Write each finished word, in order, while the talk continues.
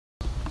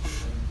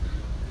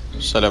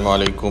السلام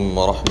عليكم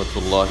ورحمة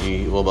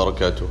الله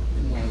وبركاته.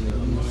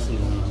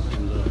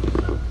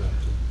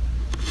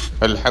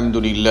 الحمد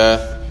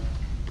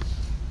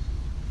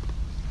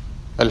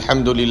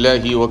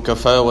لله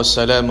وكفى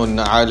وسلام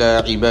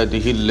على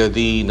عباده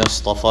الذين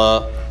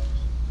اصطفى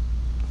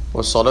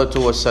والصلاة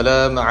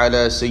والسلام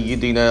على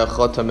سيدنا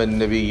خاتم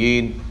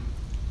النبيين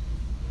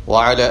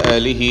وعلى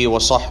آله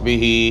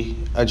وصحبه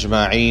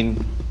أجمعين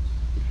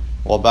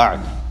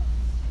وبعد.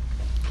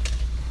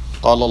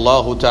 قال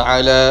الله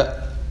تعالى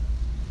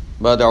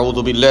بعد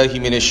أعوذ بالله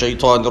من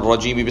الشيطان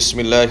الرجيم بسم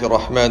الله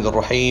الرحمن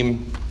الرحيم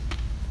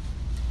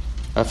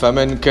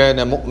أفمن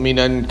كان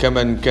مؤمنا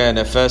كمن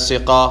كان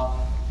فاسقا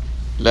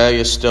لا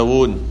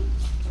يستوون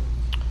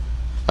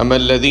أما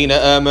الذين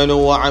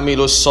آمنوا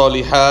وعملوا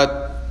الصالحات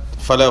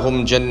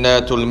فلهم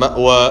جنات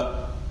المأوى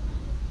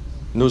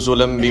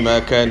نزلا بما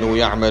كانوا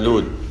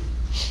يعملون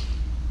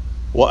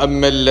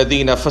وأما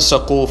الذين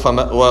فسقوا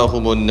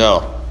فمأواهم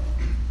النار.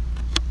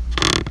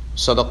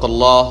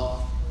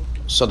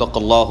 صدق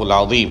الله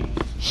العظيم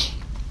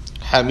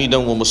حميدا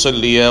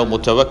ومصليا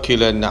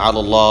ومتوكلا على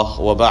الله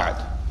وبعد.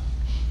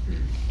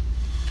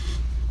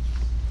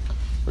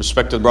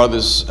 Respected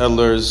brothers,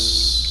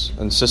 elders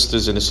and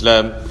sisters in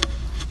Islam,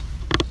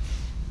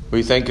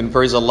 we thank and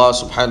praise Allah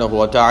subhanahu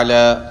wa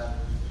ta'ala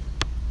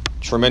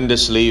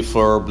tremendously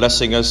for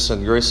blessing us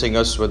and gracing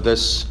us with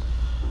this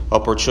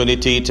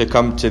opportunity to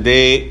come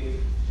today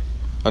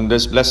on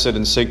this blessed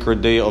and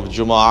sacred day of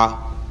Jum'ah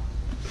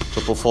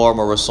to perform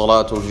our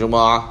Salatul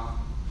Jum'ah.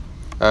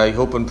 I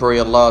hope and pray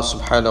Allah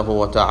subhanahu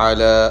wa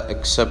ta'ala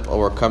accept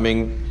our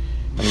coming,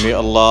 and may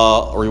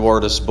Allah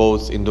reward us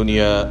both in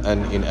dunya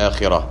and in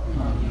akhirah.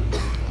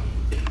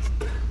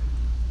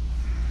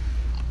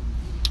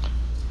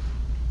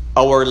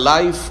 Our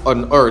life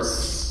on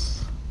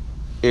earth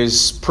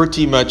is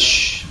pretty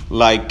much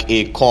like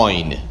a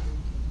coin.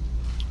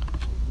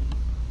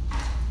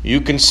 You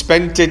can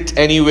spend it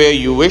anywhere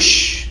you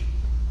wish,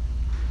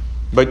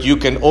 but you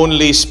can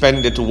only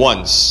spend it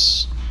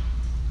once.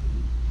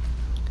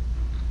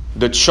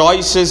 The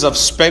choices of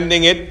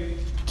spending it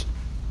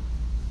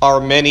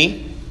are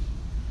many,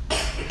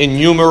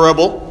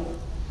 innumerable,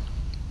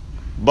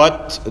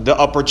 but the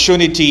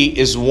opportunity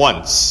is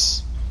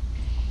once.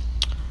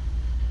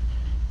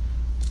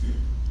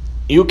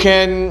 You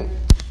can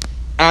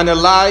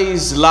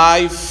analyze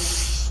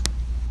life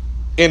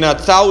in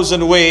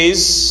 1,000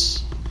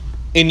 ways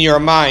in your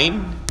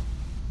mind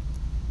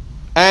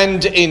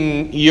and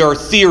in your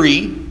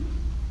theory.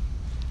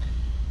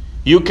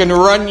 You can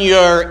run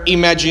your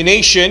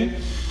imagination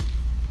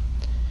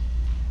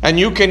and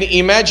you can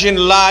imagine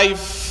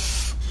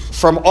life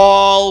from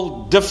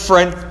all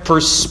different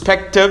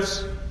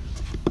perspectives,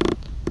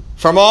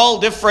 from all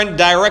different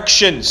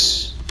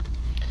directions.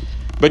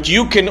 But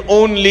you can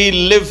only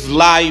live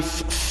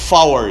life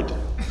forward.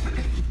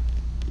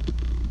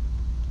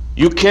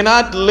 You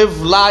cannot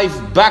live life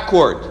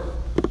backward.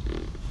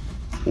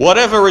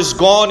 Whatever is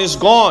gone is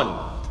gone.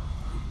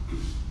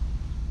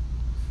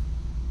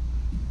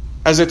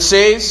 As it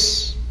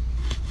says,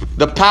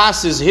 the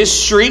past is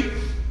history,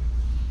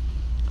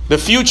 the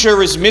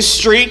future is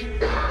mystery,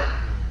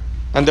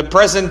 and the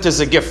present is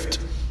a gift.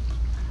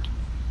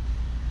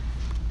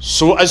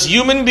 So as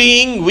human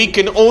beings, we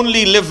can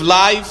only live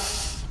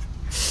life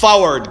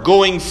forward,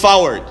 going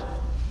forward.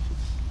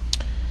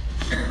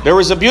 There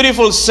is a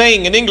beautiful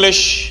saying in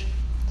English,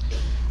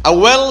 a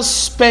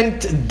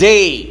well-spent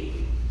day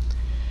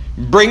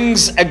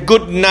brings a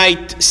good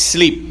night's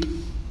sleep.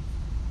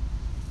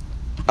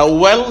 A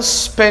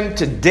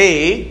well-spent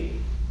day,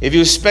 if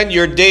you spend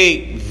your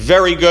day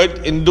very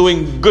good in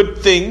doing good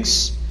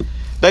things,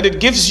 then it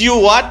gives you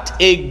what?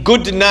 A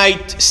good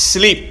night's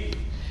sleep.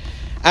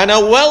 And a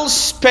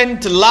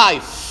well-spent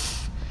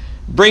life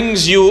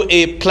brings you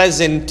a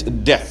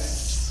pleasant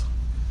death.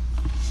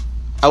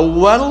 A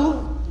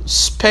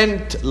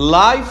well-spent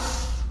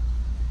life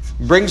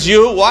brings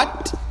you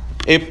what?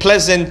 A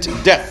pleasant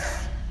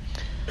death.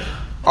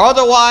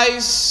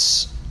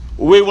 Otherwise,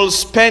 we will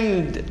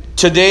spend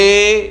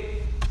today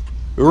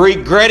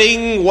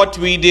regretting what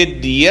we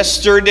did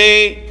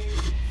yesterday,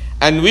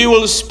 and we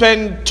will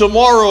spend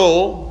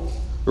tomorrow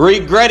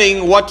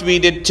regretting what we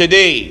did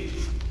today.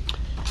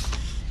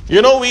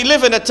 You know, we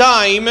live in a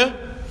time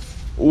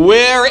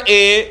where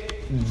a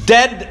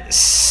dead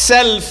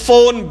cell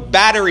phone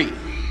battery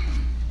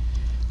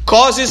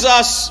causes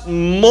us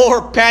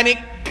more panic,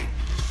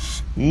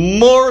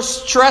 more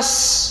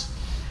stress,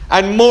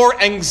 and more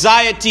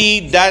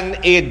anxiety than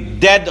a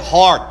dead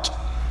heart.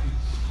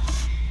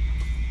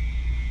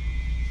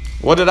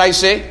 What did I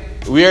say?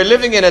 We are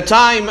living in a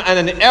time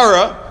and an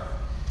era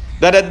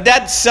that a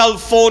dead cell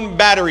phone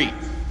battery.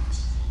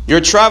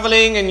 You're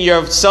traveling and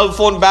your cell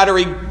phone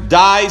battery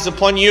dies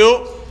upon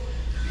you.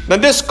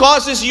 Then this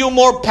causes you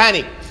more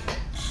panic.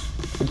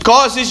 It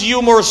causes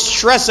you more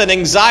stress and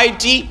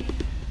anxiety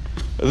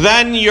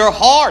than your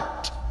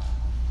heart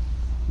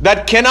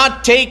that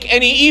cannot take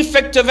any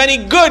effect of any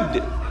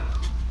good,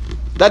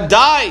 that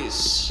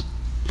dies.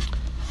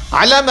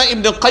 Allama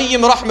ibn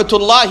Qayyim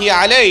rahmatullahi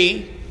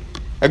alayhi,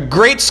 a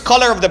great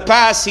scholar of the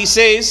past, he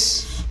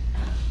says,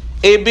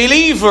 A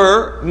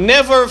believer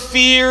never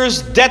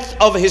fears death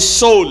of his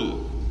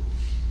soul.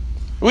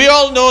 We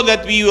all know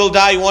that we will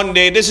die one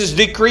day. This is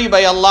decree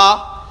by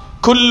Allah.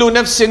 Kullu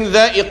nafsin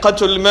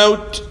dha'iqatul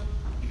maut.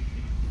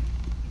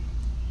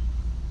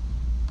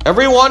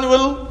 Everyone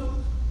will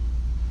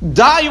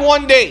die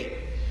one day.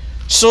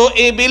 So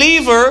a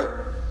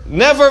believer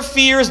never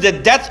fears the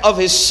death of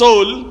his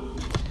soul,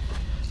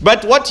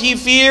 but what he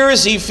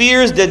fears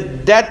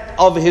the death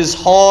of his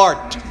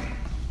heart.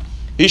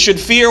 He should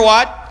fear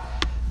what?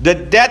 The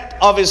death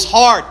of his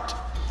heart.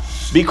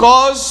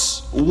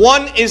 Because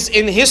one is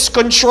in his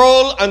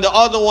control and the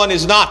other one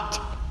is not.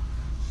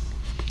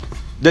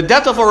 The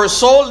death of our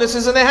soul, this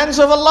is in the hands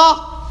of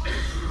Allah.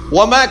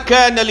 وَمَا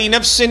كَانَ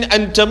لِنَفْسٍ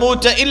أَن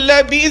تَمُوتَ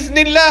إِلَّا بِإِذْنِ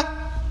اللَّهِ.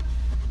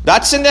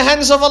 That's in the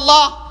hands of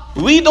Allah.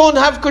 We don't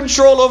have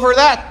control over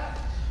that.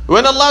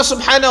 When Allah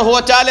subhanahu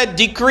wa ta'ala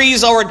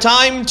decrees our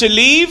time to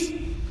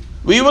leave,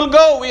 we will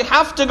go, we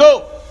have to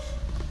go.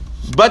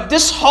 But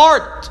this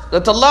heart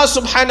that Allah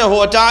subhanahu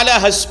wa ta'ala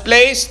has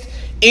placed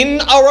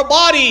in our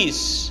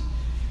bodies,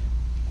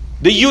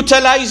 the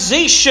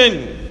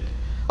utilization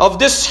of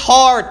this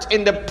heart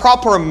in the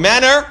proper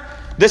manner,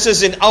 this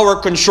is in our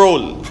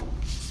control.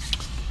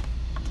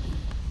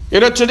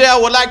 Today I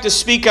would like to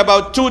speak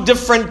about 2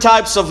 different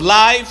types of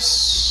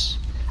lives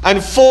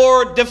and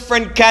 4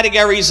 different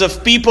categories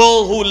of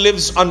people who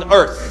lives on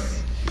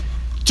earth.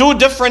 2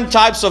 different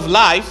types of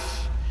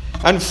life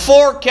and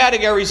 4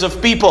 categories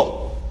of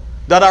people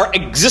that are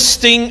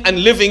existing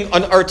and living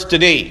on earth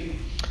today.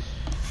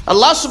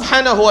 Allah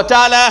subhanahu wa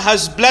ta'ala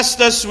has blessed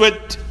us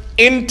with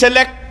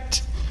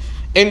intellect,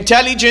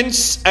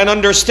 intelligence and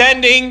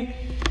understanding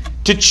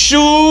to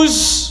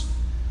choose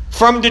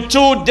from the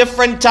 2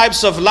 different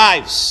types of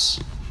lives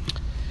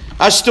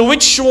as to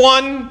which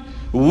one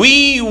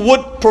we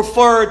would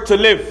prefer to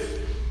live.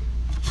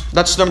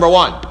 That's number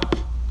 1.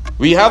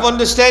 We have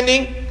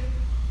understanding,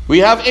 we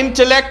have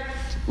intellect,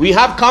 we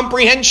have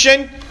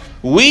comprehension.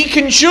 We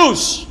can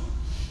choose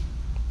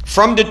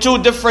from the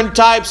 2 different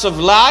types of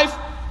life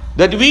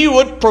that we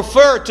would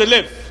prefer to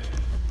live.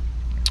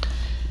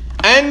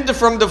 And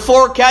from the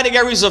 4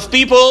 categories of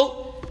people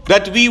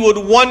that we would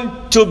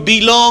want to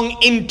belong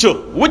into.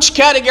 Which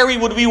category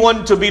would we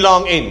want to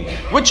belong in?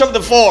 Which of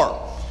the 4?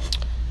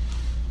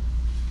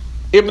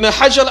 Ibn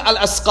Hajar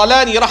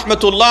al-Asqalani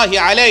rahmatullahi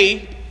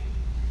alayh,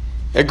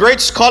 a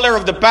great scholar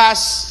of the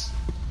past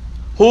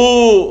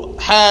who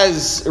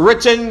has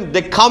written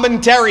the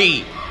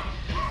commentary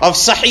of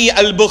Sahih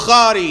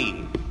al-Bukhari,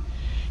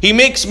 he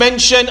makes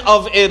mention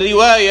of a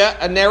riwayah,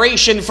 a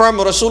narration from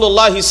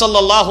Rasulullah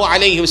sallallahu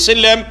alayhi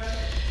wasallam,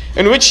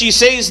 in which he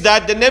says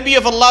that the Nabi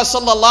of Allah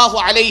sallallahu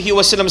alayhi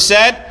wasallam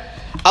said,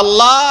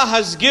 Allah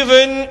has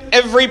given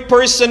every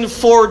person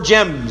 4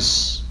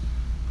 gems.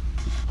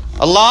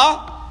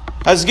 Allah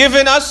has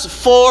given us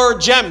 4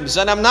 gems.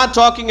 And I'm not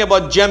talking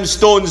about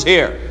gemstones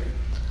here.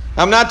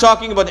 I'm not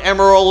talking about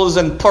emeralds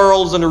and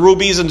pearls and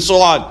rubies and so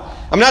on.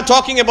 I'm not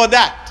talking about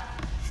that.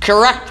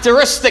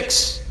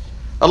 Characteristics.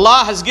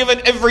 Allah has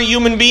given every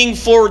human being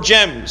 4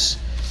 gems.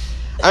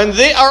 And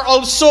they are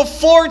also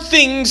 4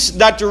 things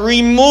that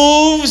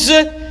removes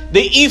the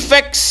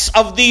effects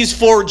of these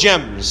 4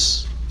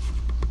 gems.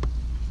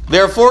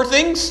 There are 4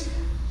 things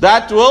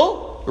that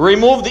will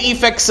remove the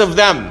effects of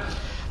them.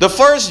 The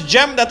first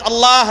gem that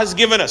Allah has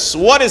given us,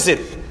 what is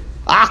it?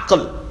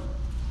 Aql.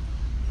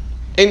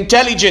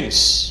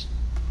 Intelligence.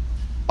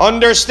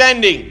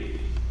 Understanding.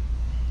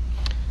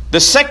 The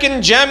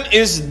second gem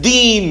is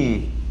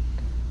deen.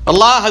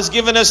 Allah has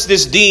given us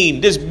this deen,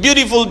 this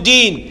beautiful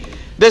deen,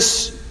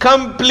 this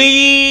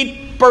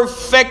complete,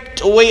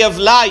 perfect way of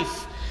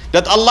life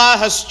that Allah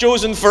has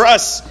chosen for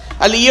us.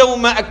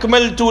 اليوم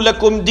أكملت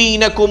لكم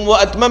دينكم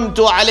وأتممت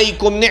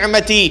عليكم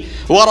نعمتي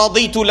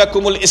ورضيت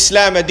لكم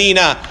الإسلام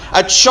دينا.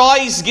 A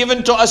choice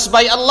given to us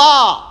by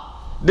Allah.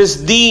 This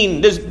deen,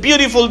 this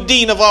beautiful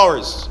deen of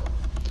ours.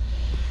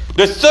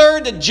 The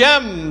third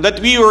gem that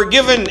we were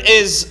given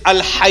is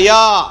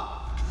al-haya,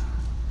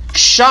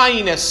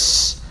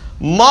 shyness,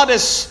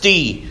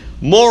 modesty,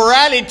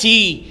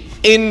 morality,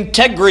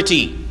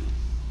 integrity.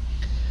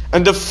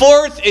 And the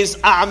fourth is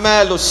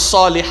a'malus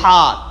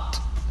salihat,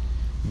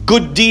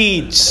 good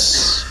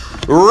deeds,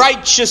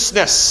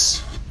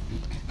 righteousness.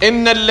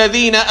 Innal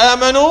ladhina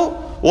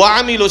amanu wa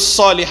amilus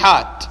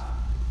salihat.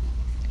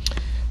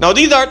 Now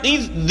these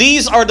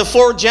are the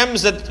 4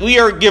 gems that we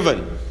are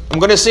given. I'm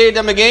going to say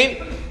them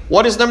again.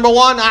 What is number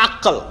 1?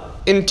 Aql,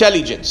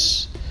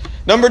 intelligence.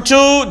 Number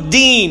 2,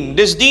 deen,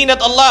 this deen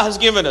that Allah has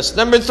given us.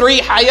 Number 3,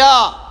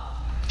 haya,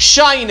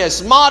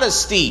 shyness,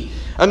 modesty.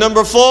 And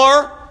number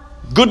 4,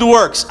 good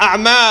works,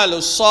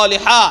 a'malus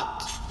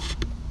salihat.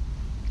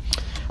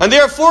 And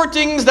there are 4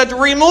 things that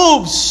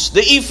removes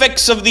the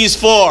effects of these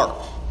 4.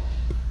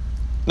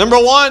 Number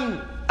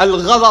 1,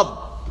 al-ghadab,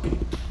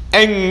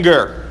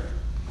 anger.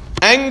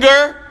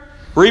 Anger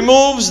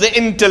removes the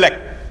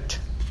intellect.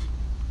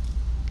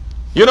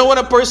 You know, when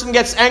a person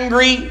gets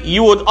angry,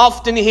 you would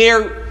often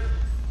hear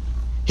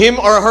him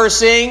or her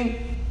saying,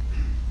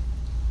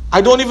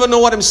 I don't even know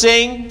what I'm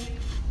saying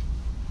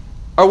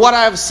or what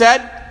I have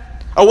said.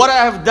 or what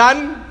I have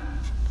done?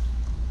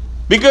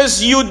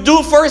 Because you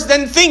do first,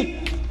 then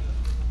think.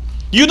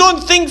 You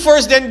don't think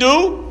first, then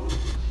do.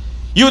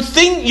 You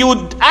think,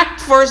 you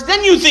act first,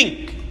 then you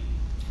think.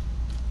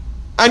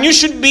 And you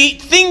should be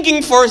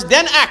thinking first,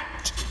 then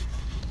act.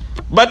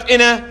 But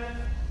in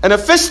a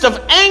fist of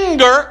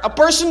anger, a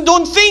person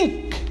don't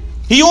think.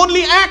 He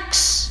only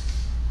acts.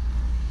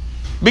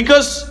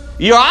 Because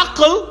your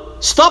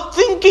aql stop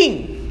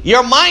thinking.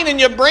 Your mind and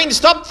your brain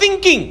stop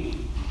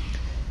thinking.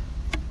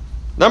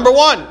 Number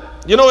one,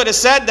 you know it is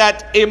said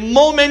that a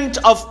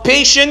moment of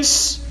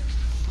patience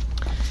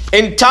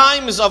in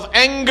times of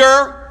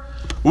anger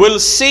will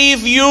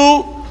save you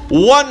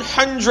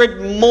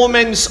 100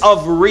 moments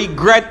of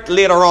regret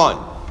later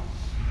on.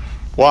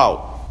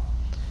 Wow.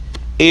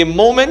 A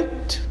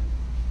moment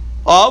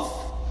of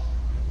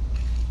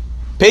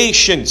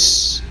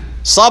patience,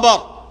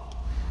 sabr,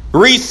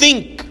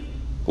 rethink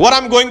what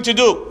I'm going to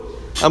do.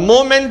 A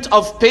moment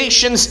of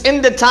patience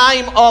in the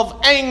time of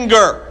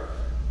anger,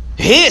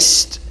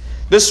 haste.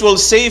 This will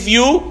save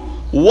you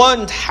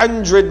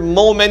 100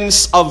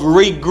 moments of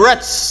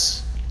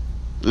regrets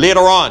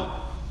later on.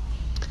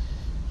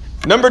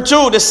 Number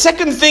two, the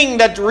second thing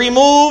that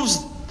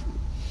removes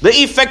the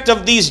effect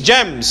of these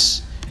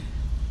gems: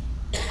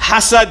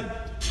 hasad,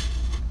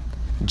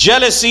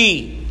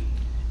 jealousy,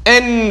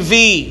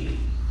 envy.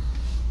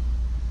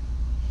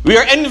 We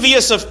are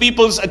envious of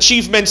people's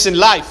achievements in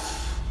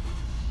life.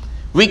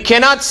 We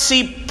cannot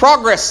see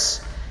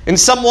progress in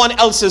someone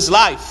else's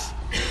life.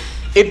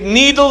 It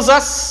needles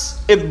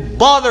us, it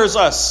bothers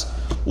us.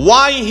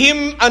 Why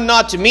him and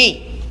not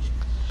me?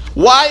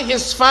 Why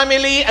his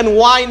family and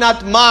why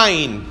not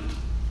mine?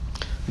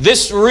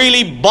 This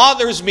really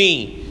bothers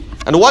me.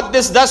 And what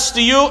this does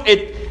to you,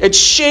 it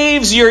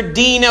shaves your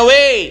deen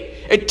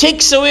away. It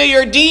takes away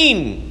your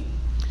deen.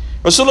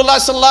 Rasulullah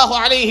sallallahu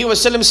alayhi wa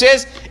sallam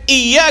says,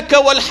 إِيَّاكَ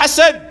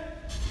وَالْحَسَدِ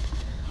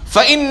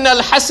فَإِنَّ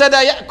الْحَسَدَ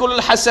يَأْكُلُ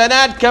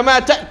الْحَسَنَاتِ كَمَا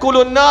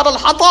تَأْكُلُ النَّارَ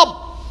الْحَطَبِ.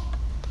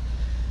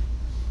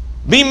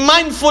 Be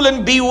mindful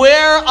and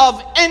beware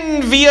of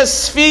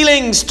envious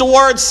feelings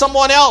towards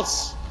someone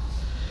else,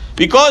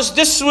 because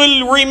this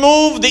will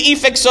remove the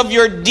effects of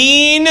your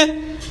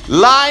deen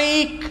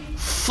like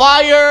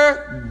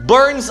fire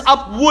burns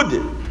up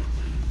wood.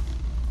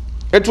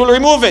 It will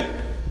remove it.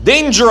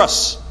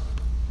 Dangerous.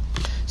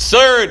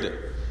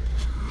 Third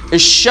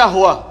is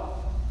shahwa,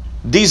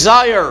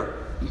 desire,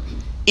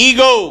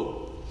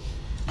 ego.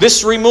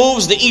 This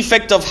removes the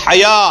effect of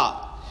haya.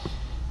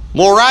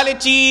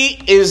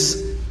 Morality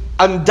is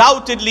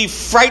undoubtedly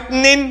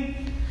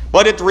frightening,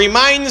 but it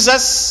reminds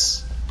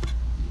us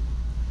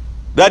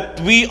that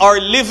we are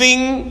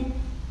living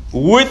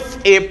with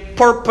a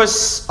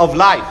purpose of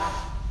life.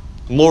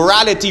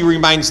 Morality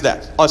reminds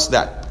us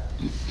that.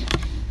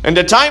 And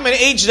the time and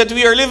age that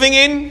we are living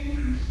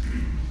in,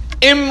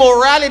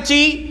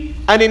 immorality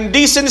and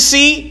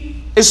indecency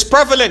is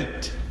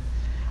prevalent.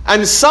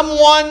 And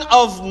someone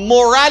of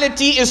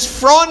morality is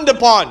frowned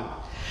upon.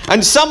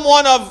 And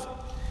someone of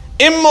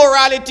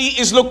immorality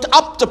is looked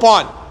up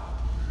upon.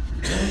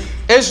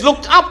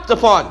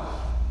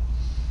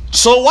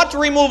 So what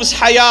removes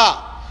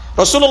haya?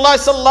 Rasulullah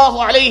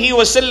sallallahu alayhi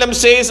wa sallam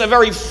says a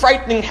very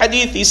frightening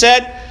hadith. He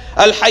said,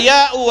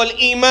 Al-haya'u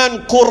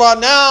wal-iman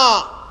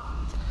qurana.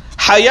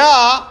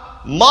 Haya,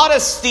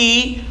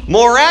 modesty,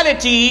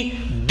 morality,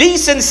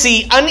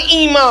 decency, and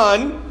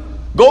iman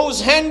goes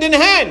hand in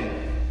hand.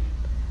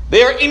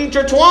 They are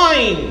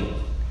intertwined.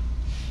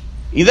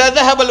 إِذَا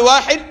ذَهَبَ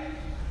الْوَاحِدُ.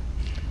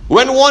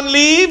 When one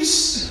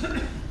leaves,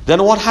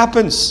 then what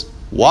happens?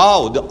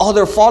 Wow, the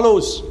other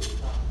follows.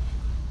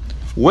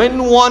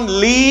 When one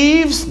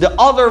leaves, the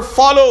other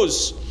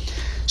follows.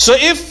 So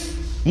if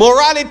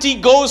morality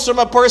goes from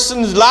a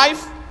person's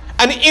life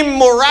and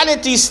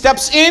immorality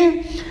steps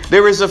in,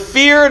 there is a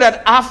fear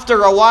that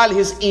after a while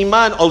his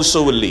iman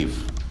also will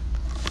leave.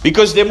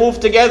 Because they move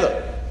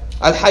together.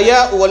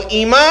 Al-haya'u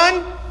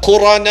wal-iman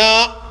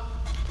qurana.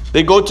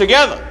 They go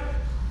together.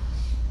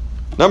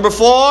 Number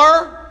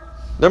four,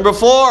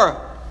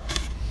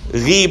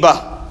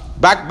 ghiba,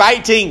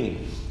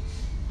 backbiting.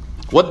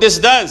 What this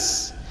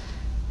does,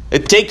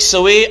 it takes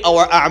away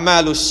our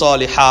a'malus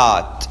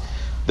salihat,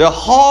 the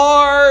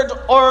hard-earned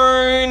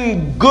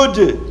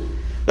good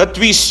that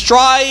we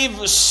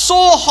strive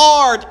so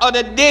hard on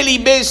a daily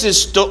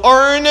basis to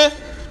earn.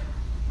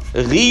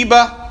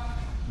 Ghiba,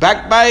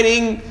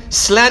 backbiting,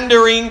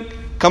 slandering,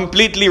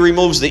 completely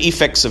removes the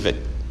effects of it.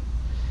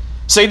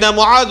 Sayyidina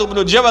Mu'adh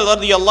ibn Jabal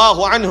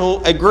radiyallahu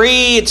anhu, a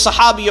great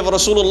sahabi of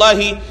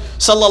Rasulullah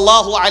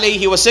sallallahu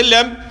alayhi wa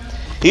sallam,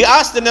 he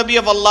asked the Nabi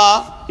of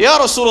Allah, Ya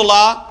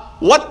Rasulullah,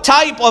 what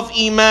type of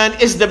iman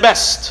is the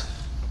best?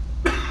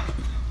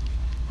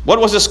 What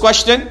was his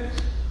question?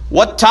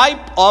 What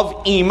type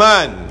of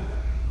iman?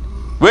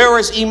 Where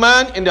is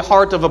iman? In the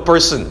heart of a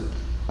person.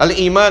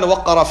 Al-iman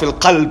waqara fil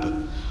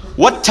qalb.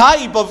 What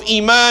type of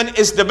iman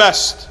is the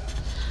best?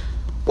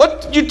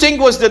 What do you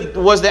think was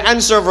the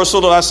answer of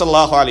Rasulullah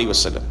sallallahu alaihi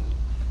wasallam?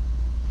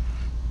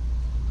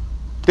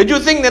 Did you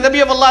think the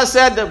Nabi of Allah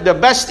said the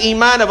best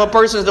iman of a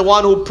person is the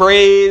one who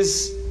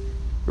prays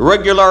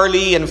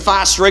regularly and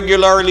fast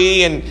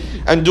regularly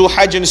and do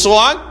Hajj and so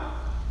on.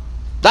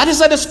 That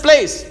is at his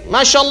place.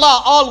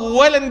 MashaAllah, all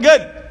well and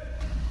good.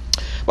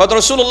 But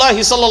Rasulullah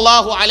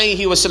sallallahu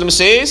alayhi wa sallam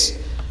says,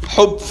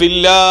 Hub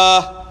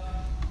fillah,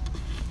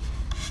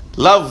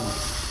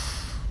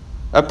 love,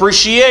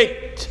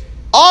 appreciate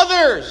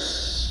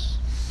others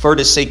for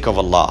the sake of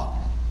Allah.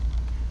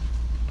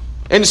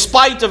 In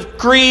spite of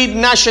creed,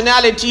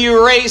 nationality,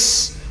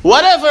 race,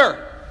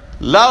 whatever,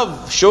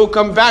 love, show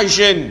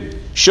compassion,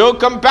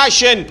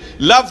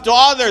 love to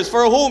others.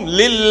 For whom?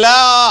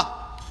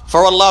 Lillah,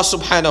 for Allah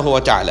subhanahu wa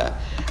ta'ala.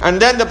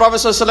 And then the Prophet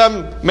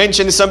ﷺ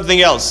mentioned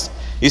something else.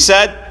 He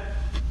said,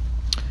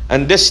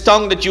 and this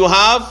tongue that you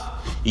have,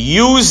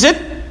 use it.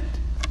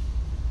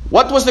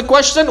 What was the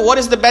question? What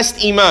is the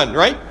best iman,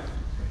 right?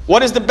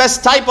 What is the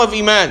best type of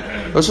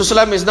iman?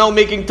 Rasulullah is now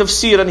making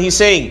tafsir, and he's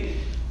saying,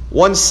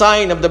 one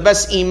sign of the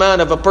best iman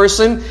of a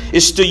person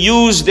is to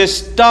use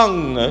this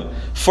tongue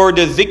for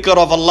the dhikr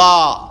of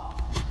Allah,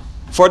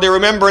 for the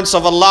remembrance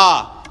of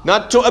Allah,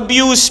 not to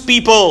abuse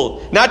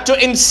people, not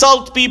to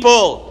insult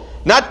people,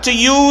 not to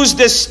use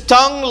this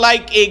tongue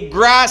like a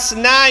grass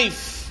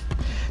knife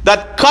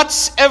that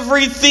cuts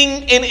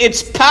everything in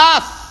its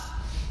path,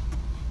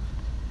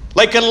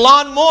 like a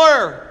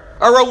lawnmower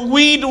or a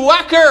weed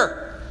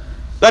whacker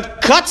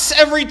that cuts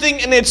everything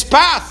in its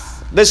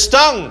path. This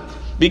tongue,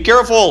 be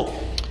careful.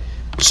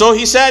 So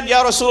he said,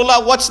 Ya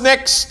Rasulullah, what's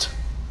next?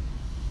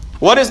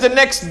 What is the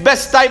next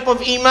best type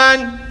of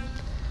iman?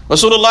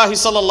 Rasulullah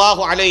sallallahu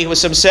alayhi wa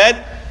sallam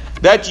said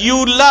that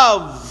you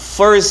love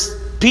for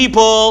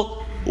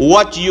people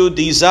what you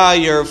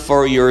desire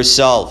for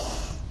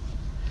yourself.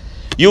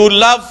 You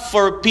love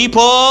for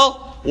people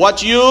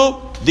what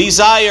you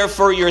desire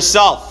for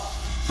yourself.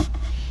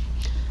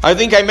 I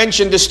think I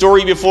mentioned this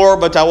story before,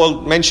 but I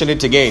will mention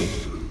it again.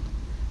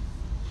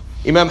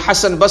 Imam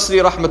Hassan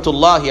Basri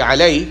rahmatullahi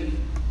alayhi,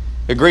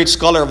 a great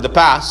scholar of the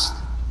past,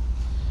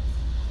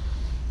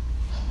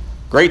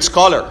 great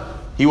scholar.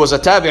 He was a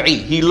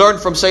tabi'i. He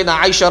learned from Sayyidina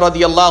Aisha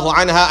radiallahu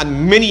anha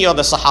and many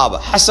other Sahaba.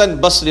 Hassan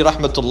Basri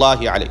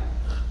rahmatullahi alayhi.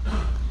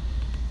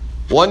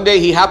 One day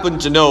he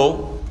happened to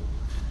know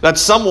that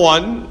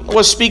someone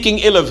was speaking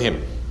ill of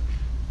him.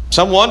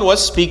 Someone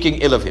was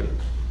speaking ill of him.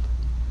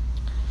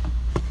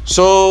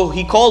 So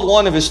he called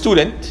one of his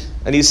students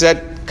and he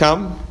said,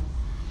 come.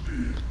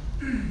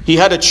 He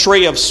had a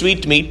tray of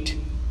sweet meat,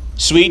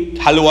 sweet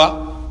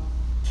halwa.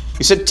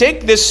 He said,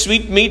 take this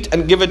sweet meat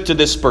and give it to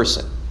this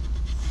person.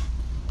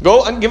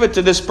 Go and give it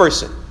to this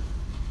person.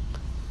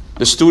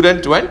 The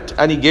student went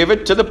and he gave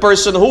it to the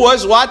person who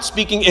was what?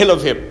 Speaking ill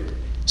of him.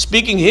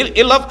 Speaking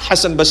ill of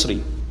Hassan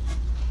Basri.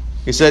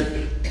 He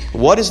said,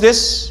 what is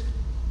this?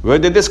 Where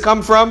did this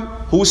come from?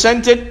 Who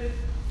sent it?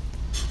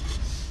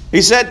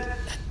 He said,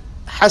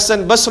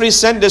 Hassan Basri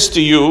sent this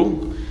to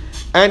you,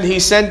 and he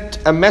sent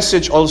a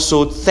message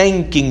also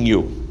thanking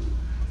you.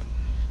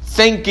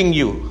 Thanking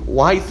you.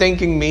 Why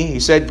thanking me? He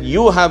said,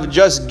 you have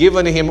just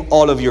given him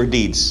all of your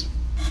deeds.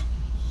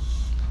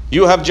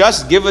 You have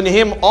just given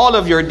him all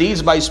of your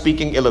deeds by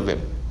speaking ill of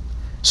him.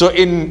 So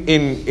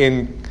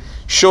in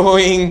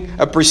showing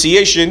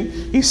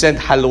appreciation, he sent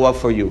halwa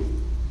for you.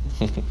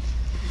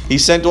 He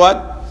sent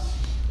what?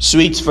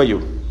 Sweets for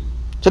you.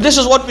 So this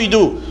is what we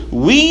do.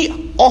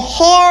 We are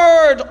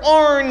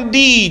hard-earned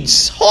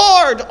deeds,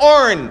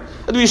 hard-earned,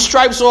 that we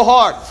strive so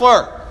hard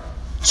for.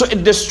 So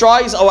it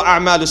destroys our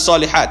a'mal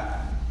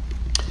as-salihat.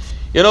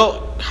 You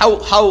know,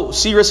 how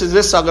serious is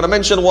this? I'm going to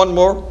mention one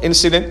more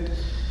incident.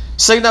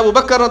 Sayyidina Abu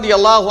Bakr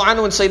radiallahu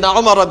anhu and Sayyidina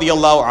Umar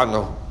radiallahu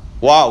anhu.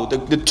 Wow,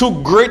 the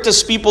two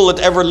greatest people that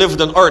ever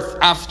lived on earth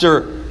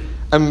after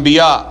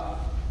Anbiya.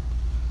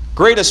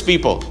 Greatest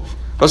people.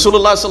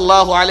 Rasulullah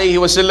sallallahu alayhi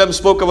wa sallam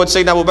spoke about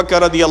Sayyidina Abu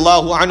Bakr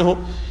radiallahu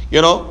anhu.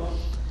 You know,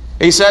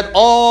 he said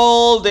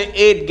all the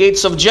 8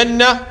 gates of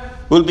Jannah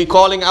will be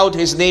calling out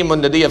his name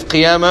on the day of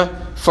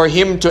Qiyamah for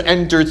him to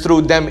enter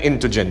through them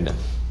into Jannah.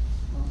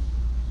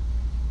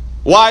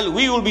 While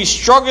we will be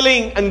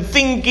struggling and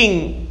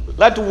thinking,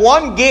 let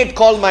one gate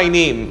call my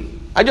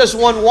name. I just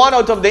want one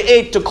out of the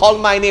 8 to call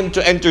my name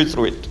to enter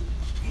through it.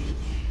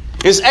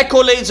 His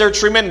accolades are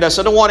tremendous.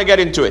 I don't want to get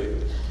into it.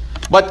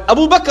 But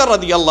Abu Bakr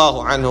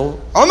radiallahu anhu,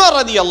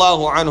 Umar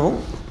radiallahu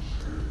anhu,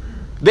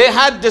 they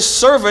had this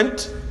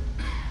servant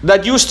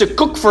that used to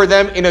cook for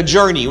them in a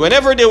journey.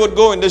 Whenever they would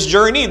go in this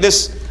journey,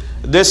 this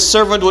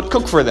servant would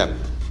cook for them.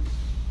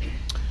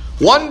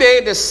 One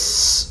day, this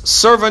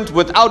servant,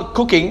 without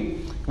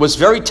cooking, was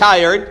very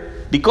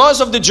tired because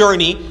of the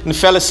journey and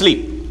fell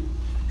asleep.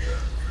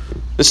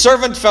 The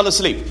servant fell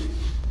asleep.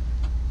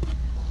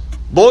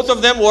 Both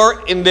of them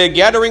were in the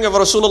gathering of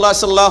Rasulullah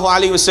sallallahu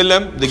alaihi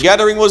wasallam. The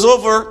gathering was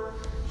over.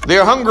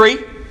 They're hungry.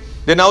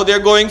 Now they're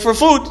going for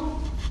food.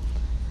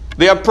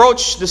 They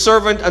approached the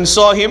servant and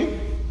saw him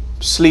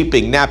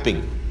sleeping,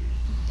 napping.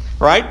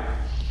 Right?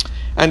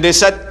 And they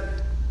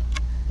said,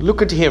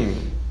 look at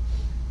him.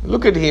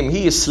 Look at him.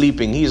 He is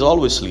sleeping. He is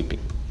always sleeping.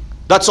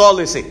 That's all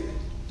they say.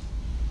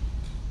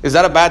 Is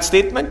that a bad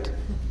statement?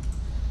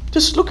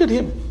 Just look at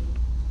him.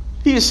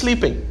 He is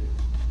sleeping.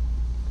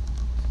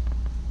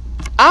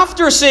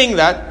 After saying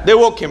that, they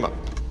woke him up.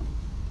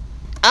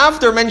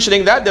 After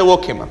mentioning that, they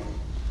woke him up.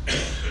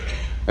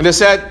 And they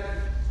said,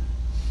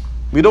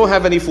 we don't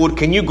have any food.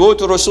 Can you go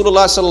to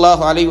Rasulullah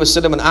sallallahu alaihi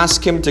wasallam and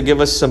ask him to give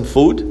us some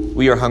food?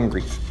 We are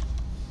hungry.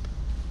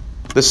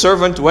 The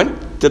servant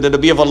went to the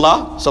Nabi of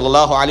Allah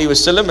sallallahu alaihi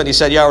wasallam and he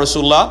said, Ya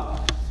Rasulullah,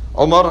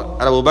 Umar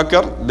and Abu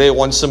Bakr, they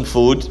want some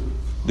food.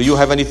 Do you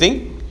have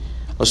anything?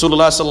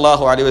 Rasulullah sallallahu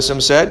alaihi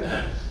wasallam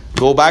said,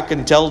 go back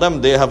and tell them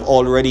they have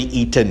already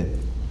eaten.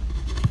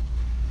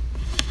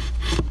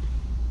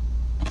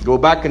 Go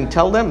back and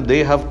tell them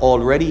they have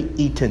already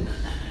eaten.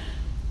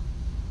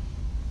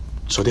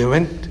 So they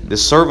went. The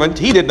servant,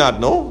 he did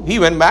not know. He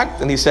went back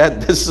and he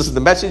said, this is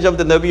the message of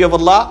the Nabi of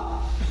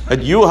Allah,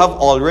 that you have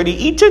already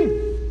eaten.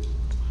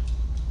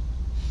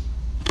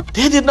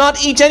 They did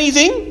not eat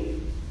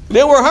anything.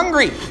 They were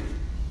hungry.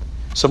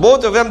 So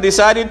both of them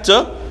decided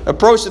to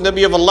approach the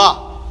Nabi of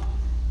Allah.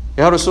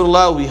 Ya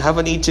Rasulullah, we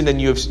haven't eaten and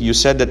you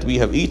said that we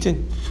have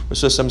eaten.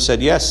 Rasulullah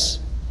said, yes.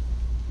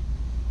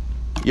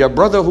 Your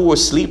brother who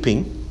was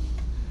sleeping,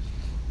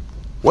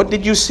 what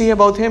did you say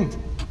about him?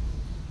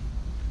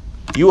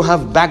 You have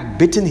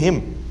backbitten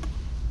him.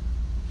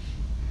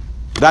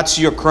 That's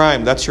your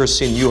crime. That's your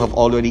sin. You have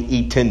already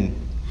eaten.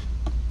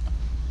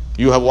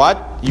 You have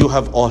what? You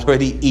have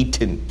already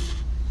eaten.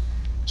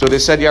 So they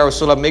said, Ya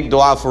Rasulullah, make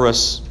dua for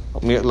us.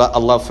 May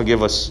Allah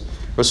forgive us.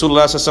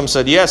 Rasulullah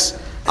said,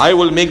 yes, I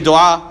will make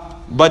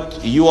dua,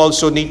 but you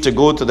also need to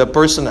go to the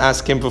person and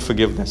ask him for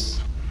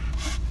forgiveness.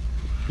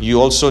 You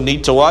also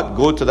need to what?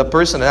 Go to the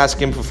person and ask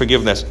him for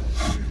forgiveness.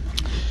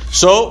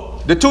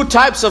 So, the two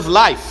types of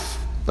life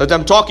that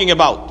I'm talking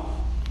about.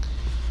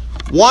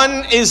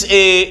 One is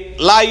a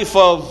life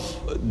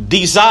of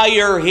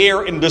desire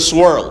here in this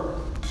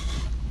world.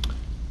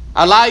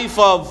 A life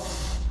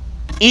of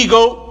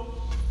ego.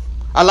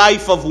 A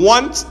life of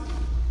want.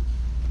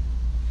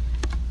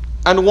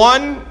 And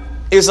one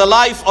is a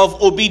life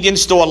of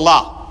obedience to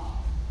Allah.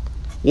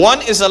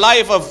 One is a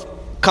life of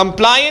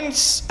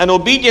compliance and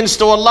obedience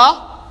to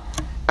Allah.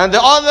 And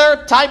the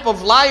other type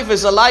of life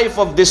is a life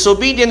of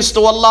disobedience to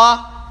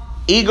Allah,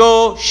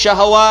 ego,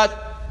 shahawat,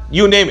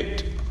 you name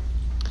it.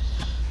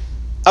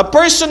 A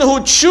person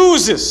who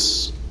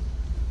chooses,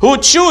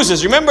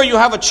 remember you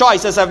have a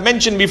choice as I've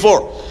mentioned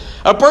before.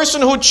 A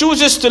person who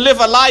chooses to live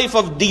a life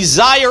of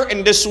desire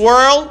in this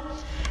world,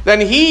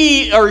 then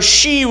he or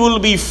she will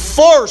be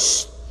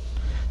forced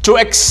to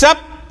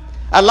accept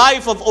a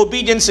life of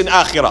obedience in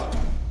akhirah.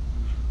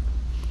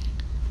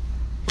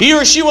 He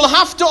or she will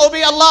have to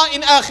obey Allah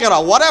in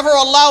akhirah. Whatever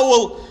Allah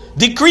will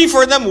decree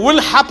for them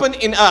will happen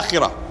in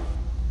akhirah.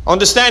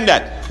 Understand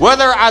that.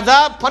 Whether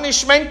adab,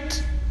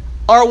 punishment,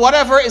 or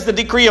whatever is the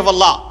decree of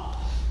Allah.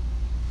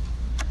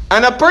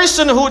 And a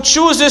person who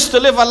chooses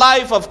to live a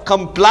life of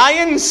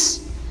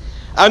compliance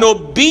and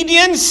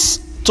obedience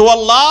to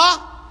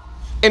Allah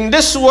in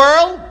this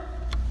world,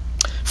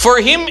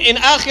 for him in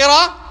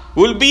akhirah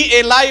will be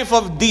a life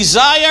of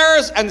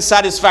desires and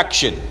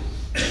satisfaction.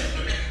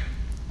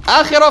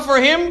 Akhirah for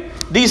him,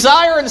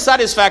 desire and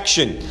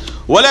satisfaction.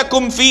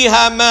 وَلَكُمْ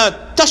فِيهَا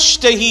مَا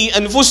تَشْتَهِي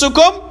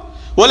أَنفُسُكُمْ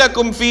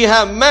وَلَكُمْ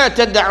فِيهَا مَا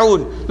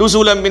تَدَّعُونَ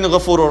نُزُلًا مِّنْ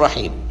غَفُورٍ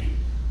رَحِيمٍ.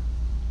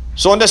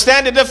 So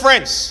understand the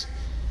difference.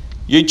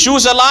 You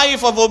choose a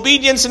life of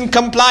obedience and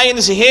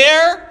compliance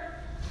here.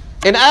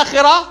 In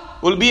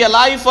akhirah will be a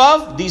life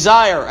of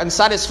desire and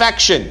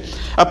satisfaction.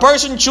 A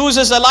person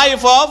chooses a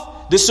life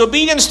of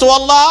disobedience to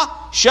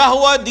Allah,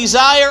 shahwa,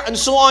 desire, and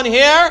so on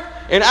here.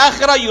 In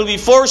akhirah you'll be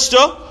forced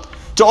to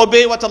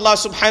obey what Allah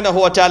subhanahu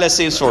wa ta'ala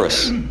says for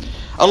us.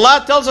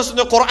 Allah tells us in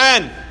the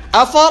Quran,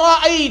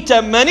 أَفَرَأَيْتَ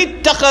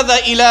مَنِ اتَّخَذَ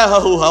إِلَهَهُ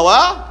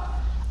هَوَىٰ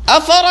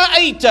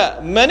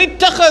أَفَرَأَيْتَ مَنِ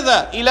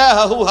اتَّخَذَ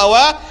إِلَهَهُ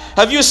هَوَىٰ.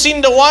 Have you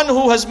seen the one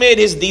who has made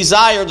his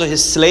desire to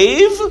his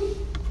slave?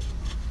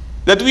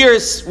 That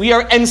we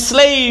are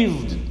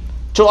enslaved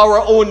to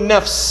our own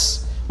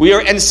nafs. We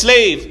are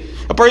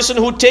enslaved. A person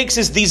who takes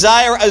his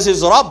desire as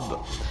his Rabb.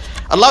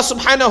 Allah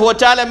subhanahu wa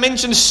ta'ala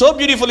mentions so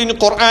beautifully in the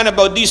Quran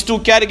about these two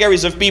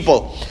categories of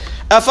people.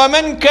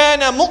 أَفَمَنْ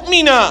كَانَ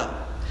مُؤْمِنًا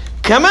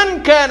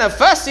كَمَنْ كَانَ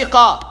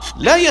فَاسِقًا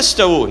لَا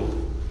يَسْتَوُونَ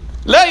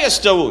لَا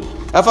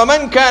يَسْتَوُونَ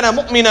أَفَمَنْ كَانَ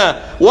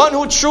مُؤْمِنًا. One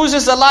who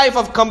chooses a life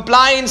of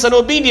compliance and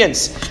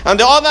obedience. On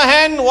the other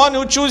hand, one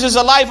who chooses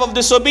a life of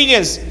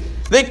disobedience.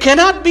 They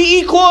cannot be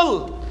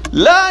equal.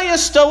 لَا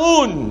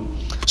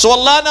يَسْتَوُونَ. So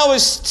Allah now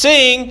is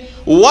saying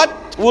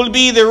what will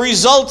be the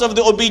result of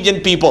the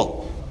obedient people.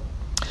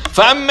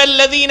 فَأَمَّا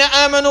الَّذِينَ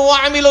آمَنُوا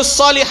وَعَمِلُوا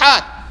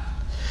الصَّالِحَاتِ.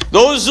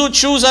 Those who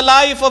choose a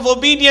life of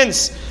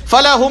obedience,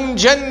 فَلَهُمْ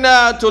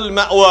جَنَّاتُ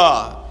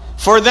الْمَأْوَى.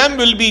 For them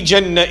will be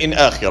Jannah in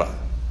Akhirah.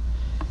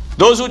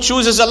 Those who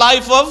chooses a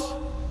life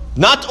of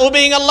not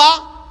obeying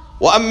Allah,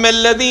 وَأَمَّا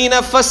الَّذِينَ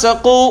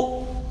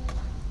فَسَقُوا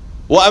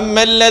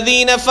وَأَمَّا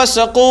الَّذِينَ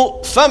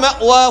فَسَقُوا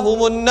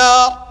فَمَأْوَاهُمُ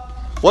النَّارِ.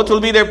 What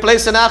will be their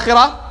place in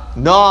Akhirah?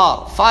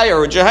 Nar,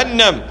 fire,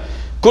 Jahannam.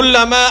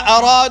 كُلَّمَا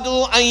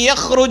أَرَادُوا أَن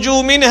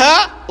يَخْرُجُوا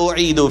مِنْهَا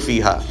أُعِيدُوا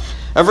فِيهَا.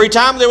 Every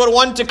time they would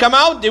want to come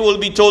out, they will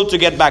be told to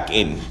get back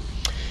in.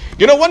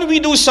 You know, when we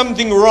do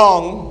something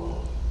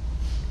wrong,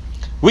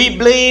 We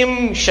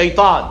blame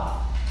shaitan.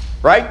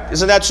 Right?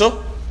 Isn't that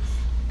so?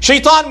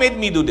 Shaitan made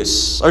me do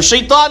this. Or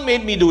shaitan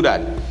made me do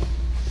that.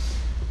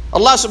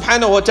 Allah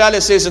subhanahu wa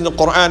ta'ala says in the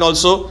Quran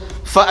also,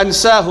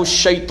 فَأَنْسَاهُ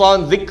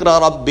الشَّيْطَانِ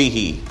ذِكْرَ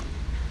رَبِّهِ.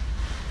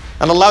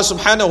 And Allah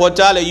subhanahu wa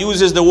ta'ala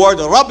uses the word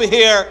Rabb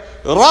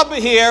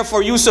here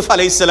for Yusuf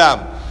alayhi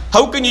salam.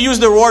 How can you use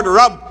the word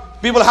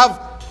Rabb? People have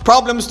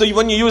problems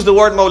when you use the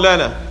word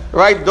Maulana.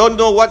 Right? Don't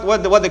know what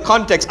the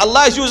context.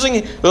 Allah is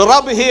using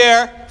Rabb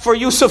here for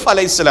Yusuf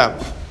alayhi salam.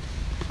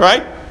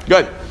 Right?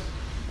 Good.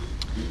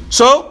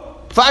 So,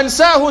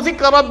 فَأَنْسَاهُ ذِكْرَ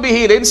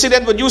رَبِّهِ. The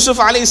incident with Yusuf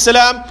alayhi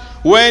salam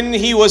when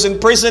he was in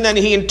prison and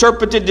he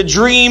interpreted the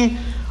dream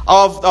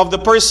of the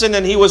person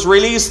and he was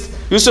released.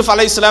 Yusuf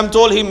alayhi salam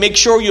told him, make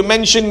sure you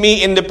mention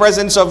me in the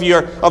presence of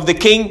the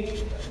king.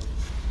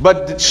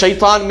 But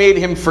shaitan made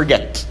him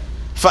forget.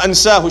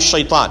 فَأَنْسَاهُ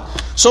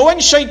الشَّيْطَانِ. So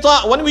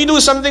when we do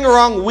something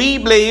wrong, we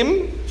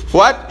blame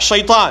what?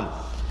 Shaitan.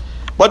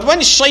 But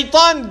when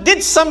shaitan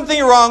did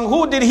something wrong,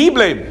 who did he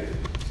blame?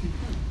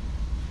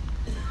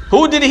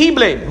 Who did he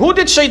blame? Who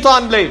did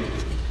shaitan blame?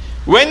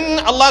 When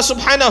Allah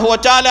subhanahu wa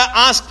ta'ala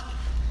asked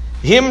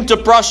him to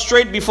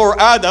prostrate before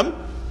Adam,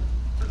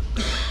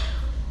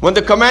 when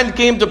the command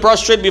came to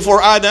prostrate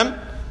before Adam,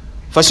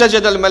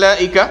 فَسَجَدَ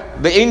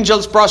الْمَلَائِكَةِ, the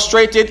angels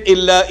prostrated,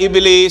 إِلَّا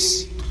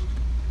إِبْلِيسِ.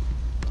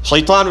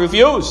 Shaitan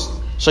refused.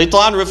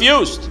 Shaitan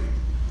refused.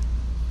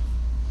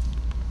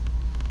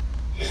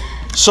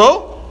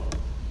 So,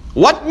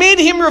 what made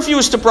him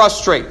refuse to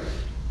prostrate?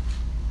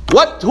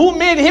 Who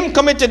made him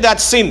committed that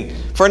sin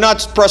for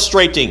not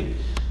prostrating?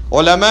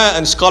 Ulama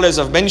and scholars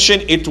have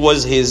mentioned it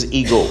was his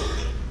ego.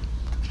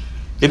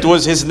 It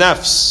was his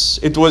nafs.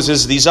 It was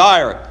his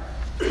desire.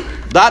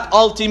 That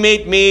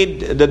ultimate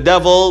made the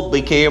devil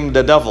became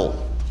the devil.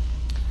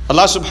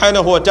 Allah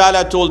subhanahu wa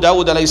ta'ala told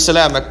Dawud alayhi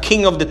salam, a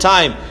king of the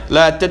time,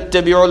 لا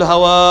تتبعوا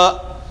الهوى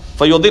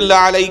فيضل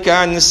عليك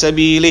عن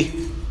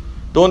سبيله.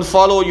 Don't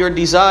follow your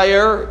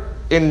desire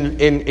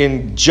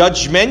in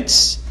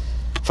judgments,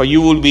 for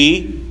you will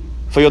be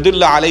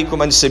فيضل عليكم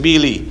عن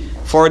سبيله.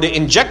 For the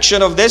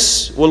injection of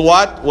this will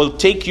what? Will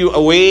take you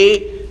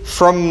away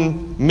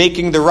from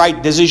making the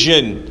right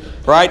decision.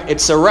 Right?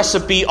 It's a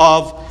recipe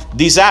of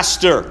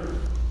disaster.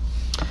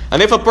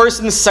 And if a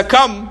person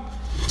succumb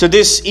to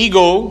this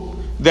ego,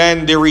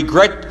 then the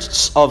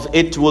regrets of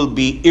it will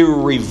be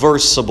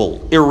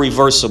irreversible.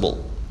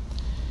 Irreversible.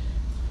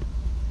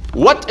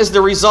 What is the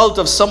result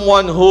of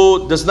someone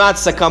who does not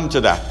succumb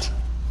to that?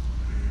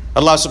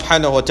 Allah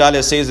subhanahu wa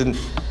ta'ala says in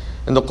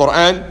the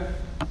Quran,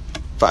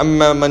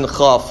 فَأَمَّا مَنْ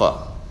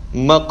خَافَ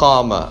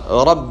مَقَامَ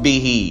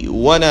رَبِّهِ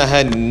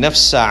وَنَهَى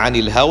النَّفْسَ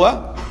عَنِ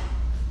الْهَوَى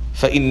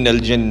فَإِنَّ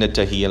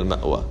الْجَنَّةَ هِيَ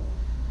الْمَأْوَى.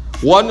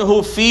 One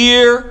who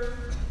fear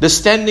the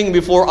standing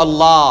before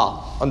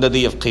Allah on the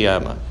day of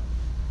Qiyamah.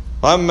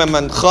 وَأَمَّا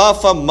مَنْ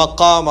خَافَ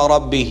مَقَامَ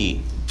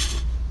رَبِّهِ.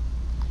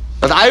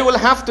 That I will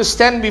have to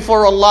stand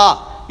before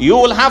Allah. You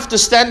will have to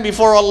stand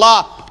before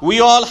Allah. We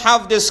all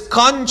have this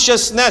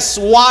consciousness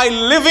while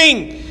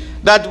living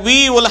that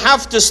we will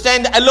have to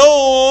stand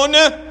alone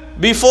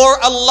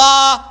before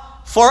Allah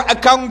for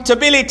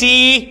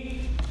accountability.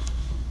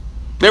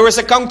 There is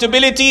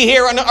accountability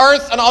here on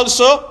earth and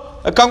also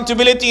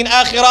accountability in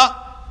Akhirah.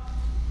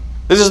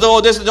 This is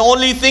the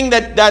only thing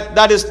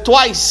that is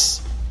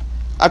twice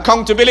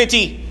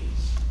accountability.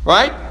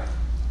 Right?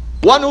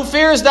 One who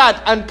fears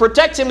that and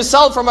protects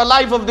himself from a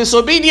life of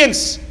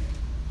disobedience.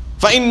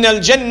 فَإِنَّ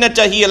الْجَنَّةَ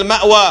هِيَ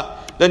الْمَأْوَى.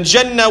 Then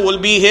Jannah will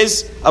be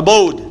his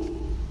abode.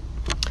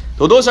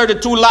 So those are the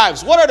two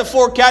lives. What are the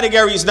four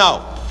categories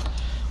now?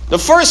 The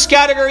first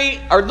category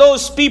are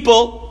those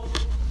people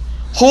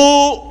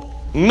who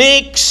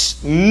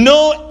makes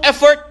no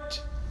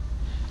effort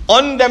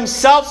on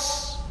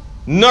themselves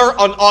nor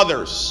on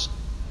others.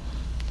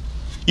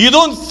 You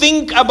don't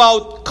think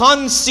about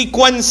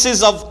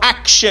consequences of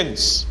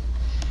actions.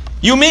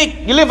 You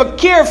live a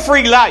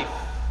carefree life.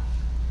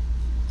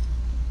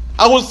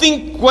 I will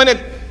think when it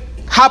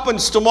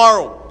happens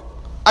tomorrow.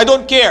 I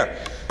don't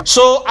care.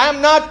 So I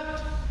am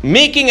not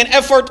making an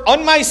effort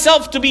on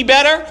myself to be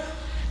better,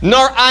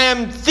 nor I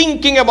am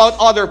thinking about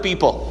other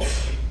people.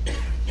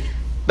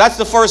 That's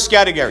the first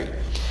category.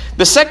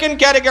 The second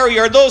category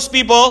are those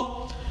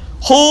people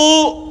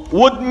who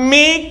would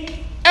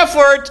make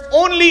effort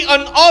only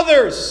on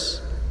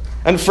others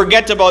and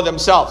forget about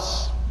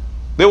themselves.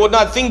 They would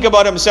not think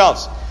about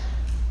themselves.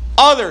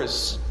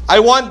 Others. I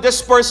want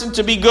this person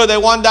to be good. I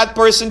want that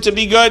person to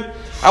be good.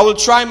 I will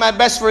try my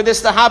best for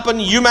this to happen.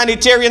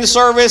 Humanitarian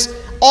service.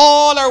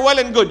 All are well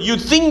and good. You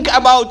think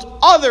about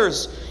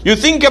others. You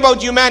think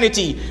about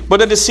humanity.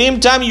 But at the same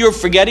time, you're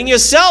forgetting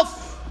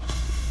yourself.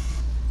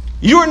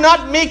 You're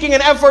not making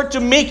an effort to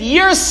make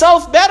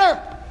yourself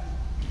better.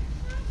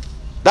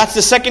 That's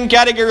the second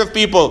category of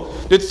people.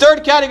 The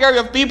third category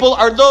of people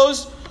are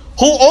those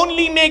who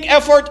only make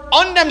effort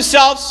on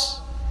themselves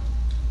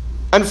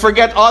and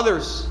forget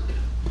others.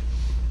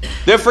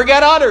 They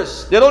forget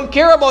others. They don't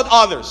care about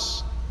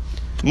others.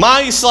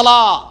 My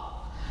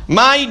salah,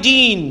 my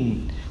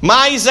deen,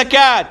 my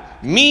zakat,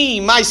 Me,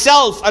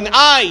 myself, and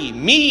I.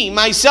 Me,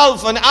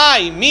 myself, and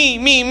I.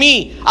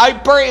 Me. I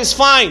pray is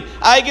fine.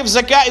 I give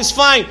zakat is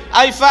fine.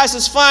 I fast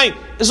is fine.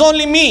 It's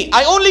only me.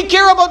 I only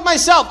care about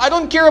myself. I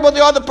don't care about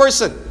the other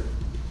person.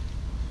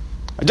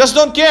 I just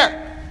don't care.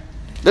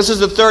 This is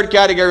the third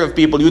category of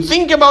people. You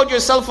think about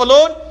yourself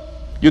alone,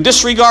 you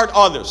disregard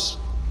others.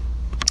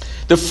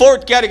 The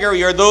fourth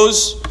category are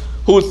those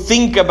who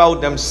think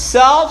about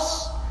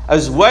themselves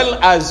as well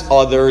as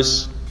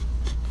others.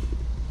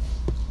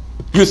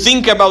 You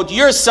think about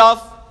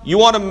yourself, you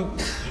want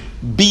to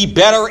be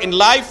better in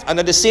life, and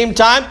at the same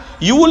time,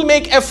 you will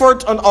make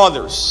effort on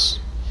others.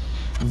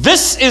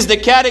 This is the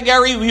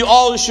category we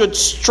all should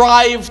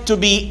strive to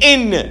be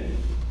in.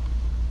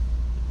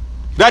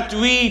 That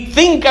we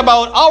think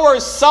about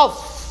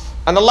ourselves.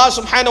 And Allah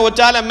subhanahu wa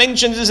ta'ala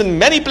mentions this in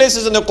many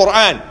places in the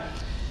Quran.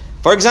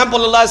 For example,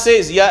 Allah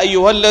says, Ya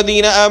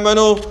ayyuhalladhina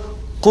amanu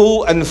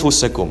qu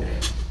anfusakum.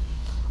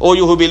 O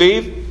you who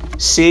believe,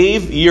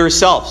 save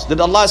yourselves. Did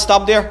Allah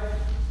stop there?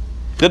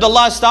 Did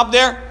Allah stop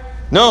there?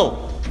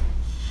 No.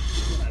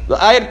 The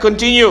ayat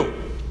continue.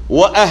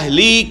 Wa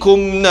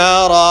ahlikum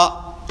nara.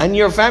 And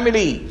your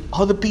family,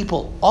 all the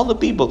people.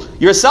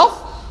 Yourself,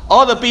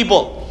 all the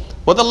people.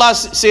 What Allah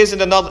says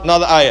in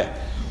another ayah.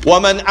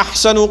 وَمَنْ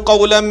أَحْسَنُ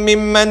قَوْلًا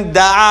مِمَّنْ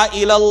دَعَا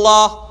إِلَى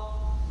اللَّهِ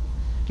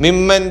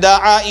مِمَّنْ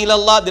دَعَا إِلَى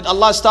اللَّهِ. Did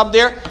Allah stop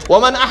there?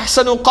 وَمَنْ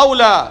أَحْسَنُ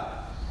قَوْلًا.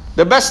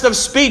 The best of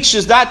speech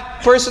is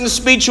that person's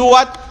speech who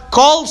what?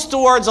 Calls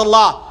towards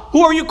Allah.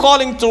 Who are you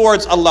calling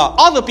towards Allah?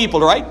 Other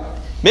people, right?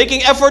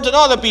 Making effort on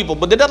other people.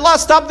 But did Allah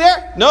stop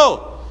there?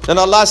 No. Then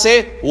Allah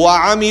say,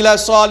 وَعَمِلَ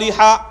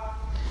صَالِحًا.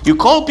 You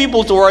call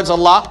people towards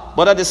Allah,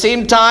 but at the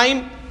same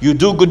time, you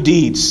do good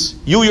deeds.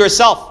 You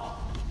yourself.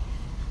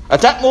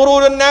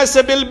 أَتَأْمُرُونَ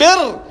النَّاسَ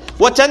بِالْبِرِّ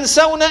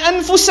وَتَنْسَوْنَ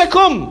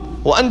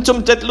أَنفُسَكُمْ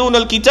وَأَنْتُمْ تَتْلُونَ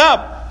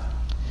الْكِتَابِ.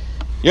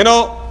 You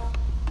know,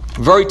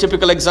 very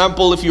typical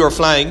example, if you are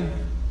flying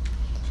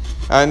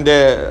and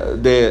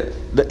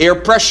the air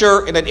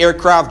pressure in an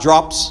aircraft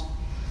drops,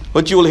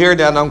 but you will hear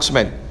the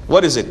announcement.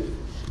 What is it?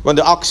 When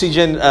the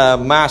oxygen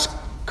mask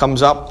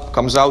comes out,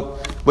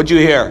 what do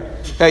you hear?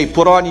 Hey,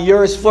 put on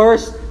yours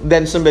first,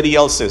 then somebody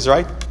else's,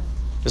 right?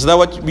 Isn't that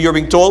what you're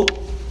being told?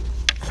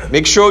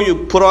 Make sure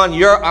you put on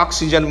your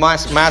oxygen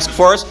mask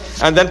first,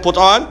 and then put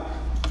on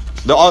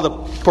the other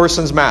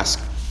person's mask.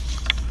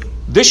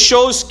 This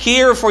shows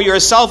care for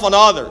yourself and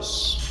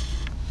others.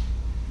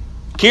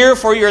 Care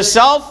for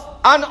yourself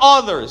and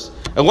others.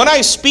 And when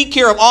I speak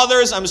here of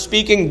others, I'm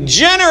speaking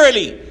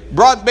generally,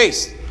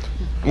 broad-based.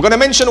 I'm going to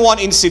mention one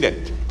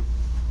incident.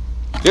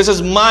 This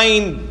is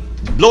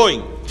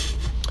mind-blowing.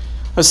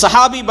 A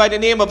Sahabi by the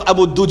name of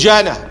Abu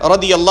Dujana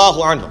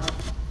radiyallahu anhu.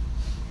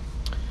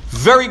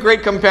 Very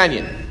great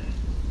companion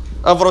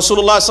of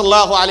Rasulullah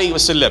sallallahu alayhi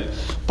wasallam.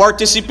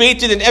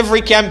 Participated in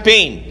every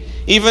campaign,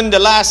 even the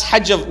last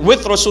Hajj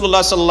with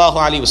Rasulullah sallallahu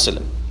alayhi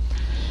wasallam.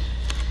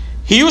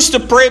 He used to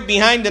pray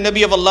behind the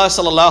Nabi of Allah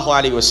sallallahu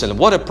alayhi wasallam.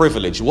 What a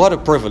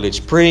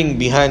privilege, praying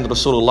behind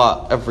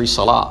Rasulullah every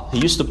salah. He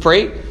used to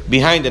pray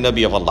behind the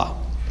Nabi of Allah.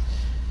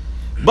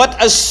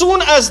 But as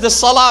soon as the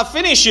salah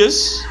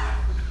finishes,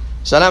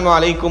 Assalamu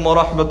alaikum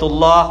wa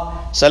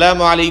rahmatullah,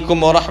 Assalamu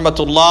alaikum wa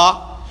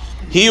rahmatullah,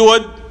 he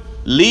would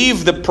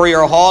leave the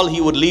prayer hall,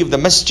 he would leave the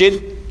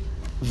masjid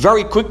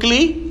very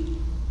quickly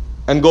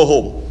and go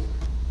home.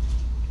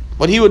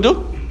 What he would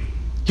do?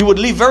 He would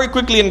leave very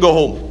quickly and go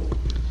home.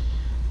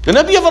 The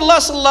Nabi of Allah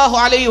sallallahu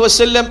alayhi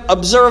wasallam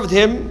observed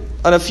him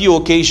on a few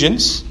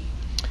occasions.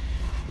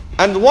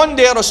 And one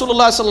day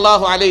Rasulullah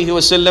sallallahu alayhi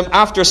wasallam,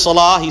 after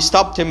salah, he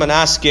stopped him and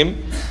asked him,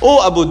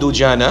 "O Abu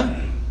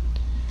Dujana,"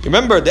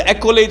 remember the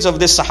accolades of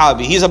this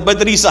Sahabi. He's a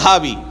Badri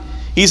Sahabi.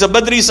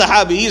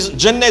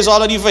 Jannah is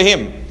already for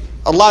him.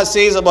 Allah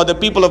says about the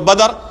people of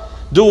Badr,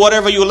 do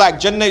whatever you like.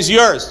 Jannah is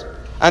yours.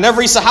 And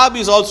every Sahabi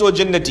is also a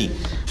Jannati.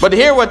 But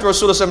here what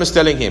Rasulullah is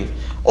telling him.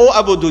 O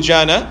Abu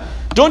Dujana,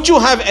 don't you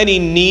have any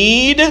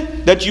need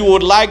that you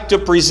would like to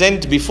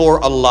present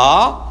before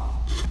Allah?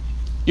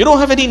 You don't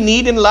have any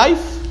need in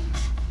life?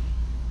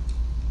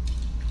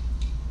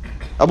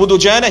 Abu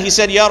Dujana, he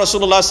said, Ya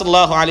Rasulullah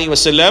sallallahu alayhi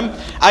wasallam,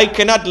 I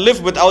cannot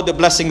live without the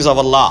blessings of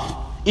Allah,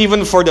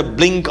 even for the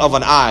blink of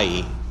an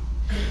eye.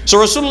 So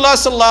Rasulullah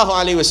sallallahu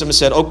alayhi wasallam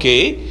said,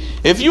 okay,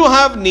 if you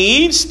have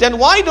needs, then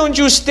why don't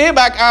you stay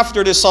back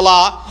after the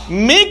salah,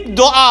 make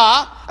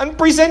dua, and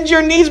present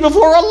your needs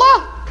before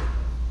Allah?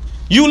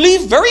 You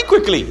leave very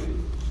quickly.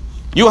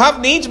 You have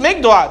needs,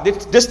 make dua.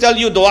 This tell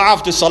you dua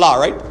after salah,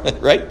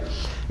 right? Right?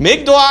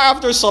 Make dua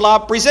after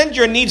salah, present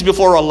your needs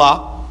before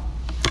Allah,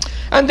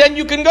 and then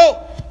you can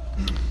go.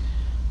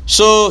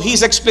 So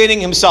he's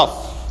explaining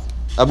himself.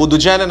 Abu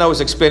Dujana now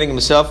is explaining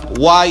himself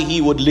why he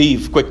would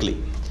leave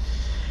quickly.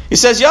 He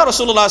says, Ya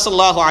Rasulullah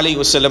sallallahu alayhi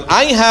wasallam,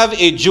 I have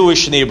a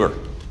Jewish neighbor.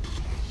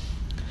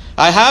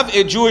 I have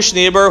a Jewish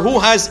neighbor who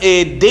has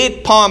a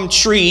date palm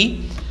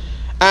tree,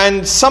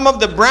 and some of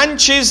the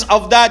branches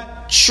of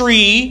that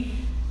tree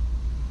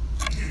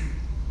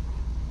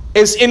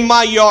is in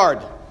my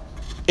yard,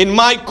 in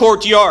my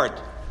courtyard.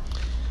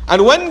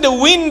 And when the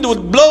wind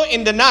would blow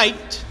in the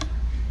night,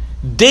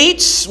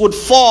 dates would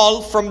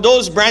fall from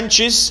those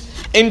branches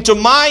into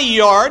my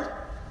yard.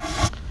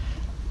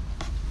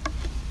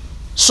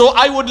 So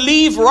I would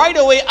leave right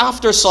away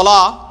after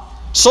Salah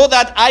so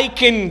that I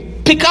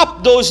can pick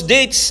up those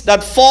dates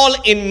that fall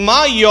in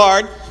my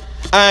yard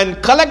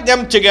and collect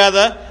them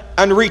together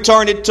and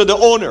return it to the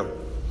owner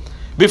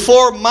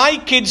before my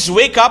kids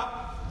wake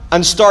up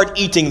and start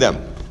eating them.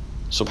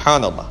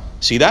 Subhanallah.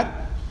 See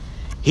that?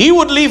 He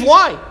would leave.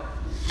 Why?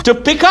 To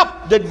pick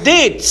up the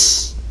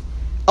dates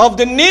of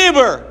the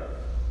neighbor.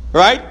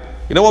 Right?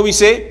 You know what we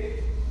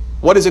say?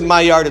 What is in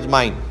my yard is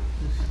mine.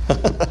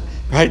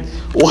 Right?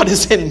 What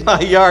is in my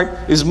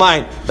yard is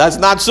mine. That's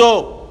not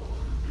so.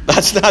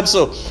 That's not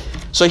so.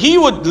 So he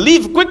would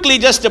leave quickly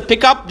just to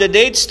pick up the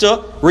dates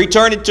to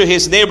return it to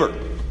his neighbor.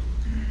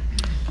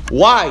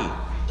 Why?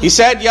 He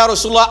said, Ya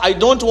Rasulullah, I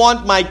don't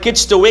want my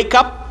kids to wake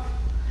up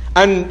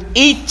and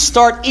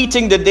start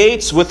eating the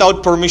dates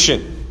without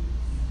permission.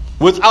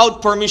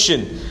 Without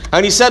permission.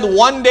 And he said,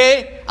 one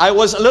day I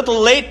was a little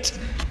late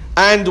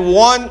and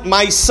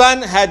my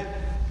son had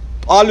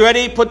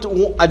already put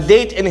a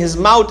date in his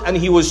mouth and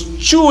he was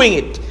chewing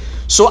it.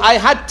 So I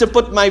had to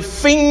put my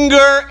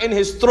finger in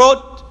his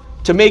throat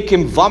to make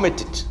him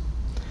vomit it.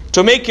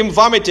 To make him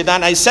vomit it.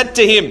 And I said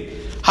to him,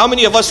 how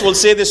many of us will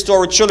say this to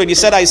our children? He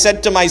said, I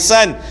said to my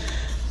son,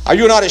 are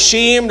you not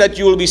ashamed that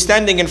you will be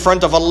standing in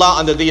front of Allah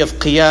on the day of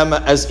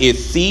Qiyamah as a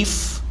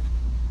thief?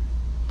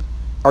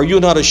 Are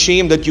you not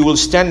ashamed that you will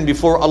stand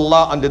before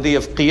Allah on the day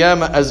of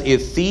Qiyamah as a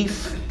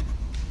thief?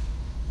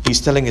 He's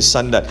telling his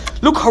son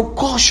that. Look how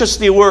cautious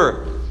they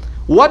were.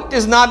 What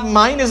is not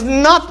mine is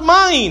not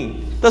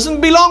mine.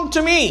 Doesn't belong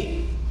to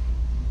me.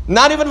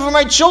 Not even for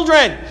my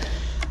children.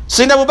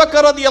 Sayyidina Abu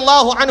Bakr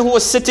radiallahu anhu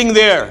was sitting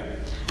there.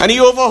 And he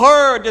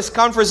overheard this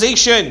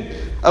conversation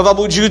of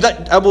Abu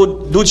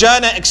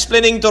Dujana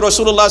explaining to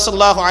Rasulullah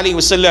sallallahu alaihi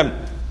wasallam.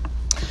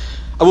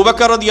 Abu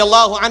Bakr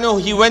radiallahu anhu,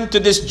 he went to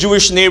this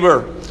Jewish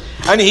neighbor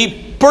and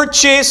he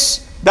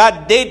purchased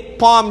that date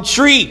palm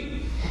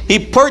tree. He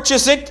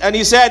purchased it and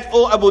he said,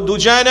 oh Abu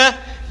Dujana,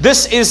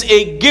 this is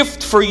a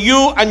gift for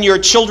you and your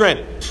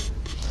children.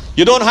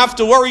 You don't have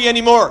to worry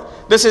anymore.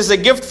 This is a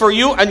gift for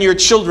you and your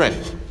children.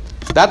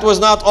 That was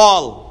not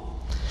all.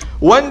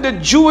 When the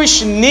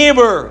Jewish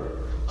neighbor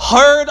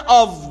heard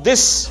of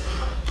this,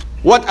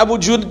 what Abu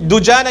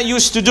Dujana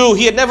used to do,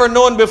 he had never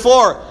known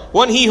before.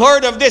 When he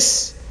heard of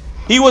this,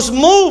 he was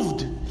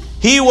moved.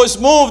 He was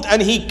moved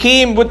and he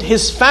came with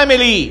his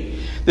family.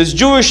 This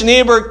Jewish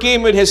neighbor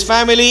came with his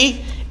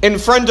family in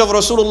front of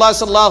Rasulullah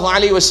sallallahu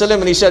alaihi wasallam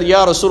and he said,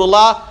 Ya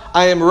Rasulullah,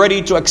 I am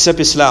ready to accept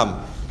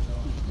Islam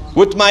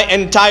with my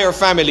entire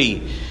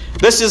family.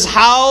 This is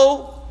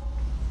how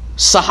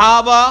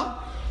Sahaba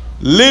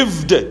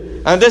lived,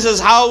 and this is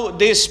how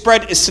they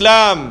spread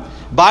Islam.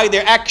 By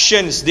their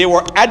actions, they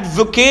were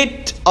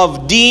advocate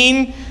of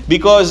deen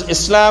because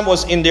Islam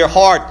was in their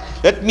heart.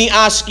 Let me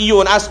ask you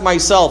and ask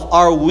myself,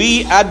 are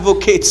we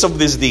advocates of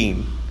this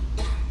deen?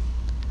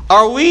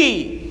 Are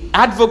we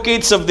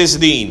advocates of this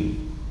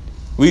deen?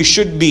 We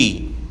should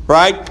be,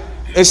 right?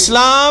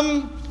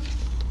 Islam,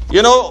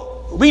 you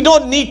know, we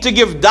don't need to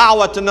give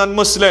da'wah to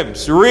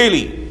non-Muslims,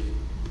 really.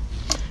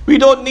 We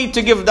don't need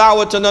to give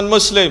da'wah to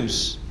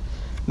non-Muslims.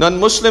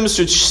 Non-Muslims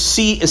should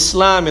see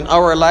Islam in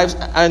our lives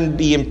and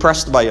be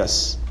impressed by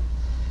us.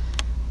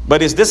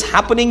 But is this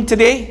happening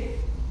today?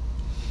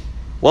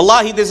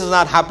 Wallahi, this is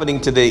not happening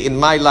today in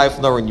my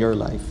life nor in your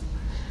life.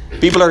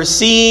 People are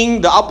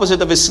seeing the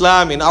opposite of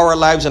Islam in our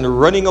lives and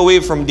running away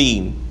from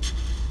deen.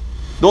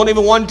 Don't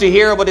even want to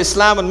hear about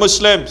Islam and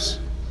Muslims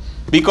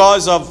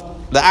because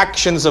of the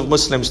actions of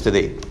Muslims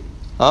today.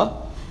 Huh?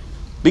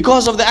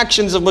 Because of the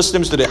actions of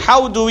Muslims today.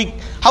 How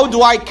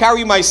do I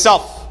carry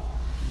myself?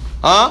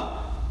 Huh?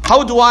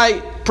 How do I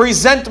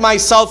present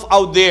myself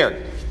out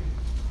there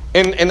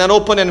in an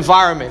open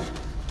environment?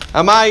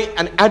 Am I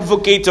an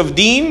advocate of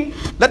deen?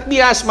 Let me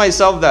ask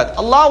myself that.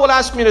 Allah will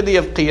ask me the day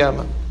of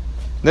Qiyamah.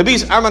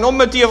 Nabi, I'm an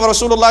ummati of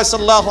Rasulullah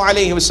sallallahu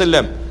alayhi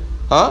wasallam.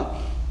 Huh?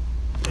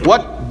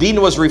 What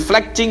deen was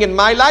reflecting in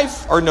my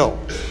life or no?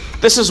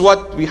 This is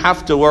what we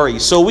have to worry.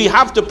 So we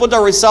have to put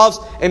ourselves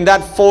in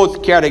that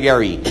fourth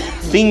category.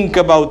 Think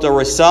about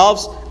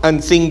ourselves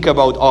and think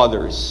about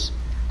others.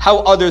 How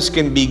others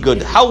can be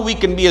good. How we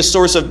can be a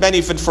source of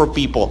benefit for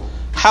people.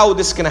 How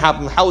this can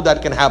happen. How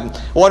that can happen.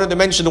 I wanted to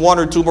mention one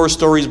or two more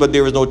stories, but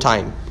there is no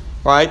time.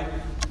 Right?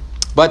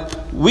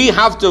 But we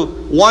have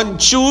to,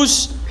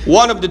 choose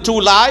one of the two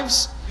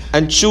lives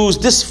and choose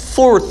this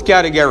fourth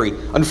category.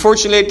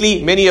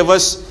 Unfortunately, many of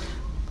us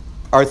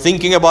are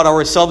thinking about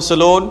ourselves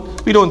alone.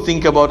 We don't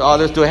think about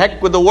others. To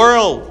heck with the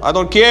world. I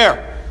don't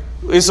care.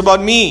 It's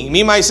about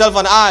me, myself,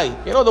 and I.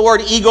 You know the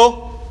word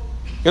ego?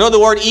 You know the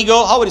word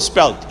ego? How it is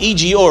spelled?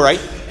 E-G-O, right?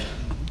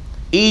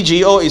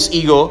 E-G-O is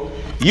ego.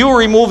 You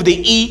remove the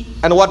E,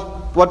 and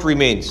what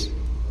remains?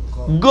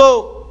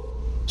 Go.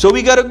 So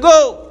we gotta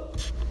go.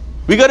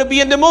 We gotta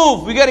be in the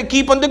move. We gotta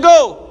keep on the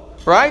go.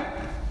 Right?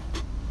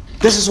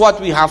 This is what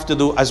we have to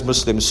do as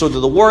Muslims, so that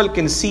the world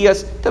can see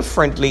us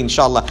differently,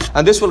 inshallah.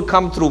 And this will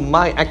come through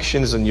my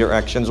actions and your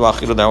actions. Wa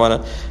akhiru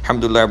da'wana.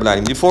 Alhamdulillah rabbil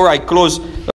alamin. Before I close,